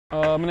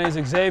My name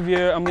is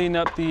Xavier. I'm leading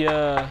up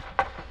the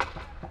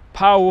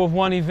Power of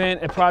One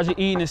event at Project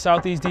Eden in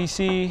Southeast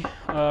DC.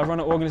 I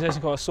run an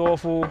organization called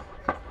Soulful.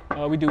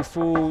 We do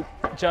food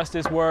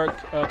justice work,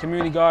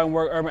 community garden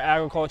work, urban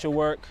agriculture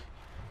work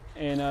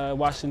in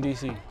Washington,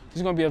 D.C.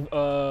 It's going to be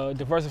a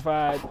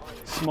diversified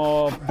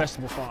small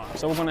vegetable farm.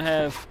 So we're going to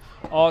have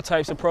all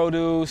types of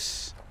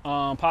produce,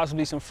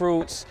 possibly some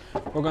fruits.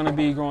 We're going to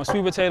be growing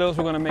sweet potatoes.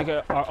 We're going to make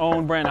our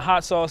own brand of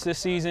hot sauce this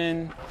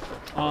season.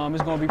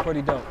 It's going to be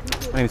pretty dope.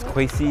 My name is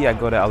Quasi. I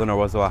go to Eleanor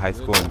Roosevelt High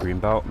School in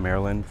Greenbelt,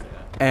 Maryland.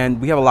 And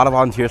we have a lot of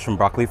volunteers from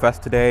Broccoli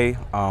Fest today.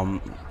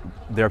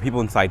 There are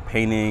people inside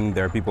painting.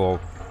 There are people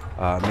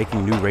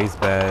making new raised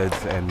beds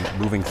and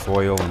moving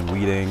soil and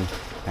weeding,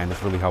 and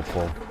it's really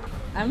helpful.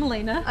 I'm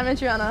Elena. I'm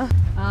Adriana.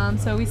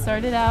 So we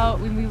started out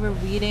when we were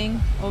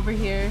weeding over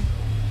here,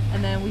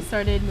 and then we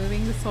started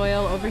moving the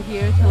soil over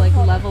here to like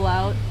level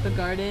out the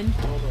garden.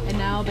 And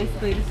now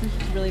basically this is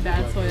just really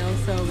bad soil,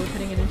 so we're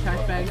putting it in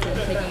trash bags and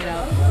taking it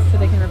out so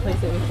they can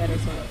replace it with better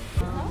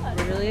soil.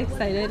 We're really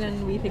excited,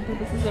 and we think that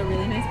this is a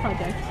really nice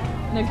project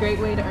and a great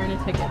way to earn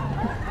a ticket.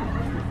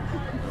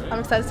 I'm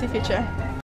excited to see the future.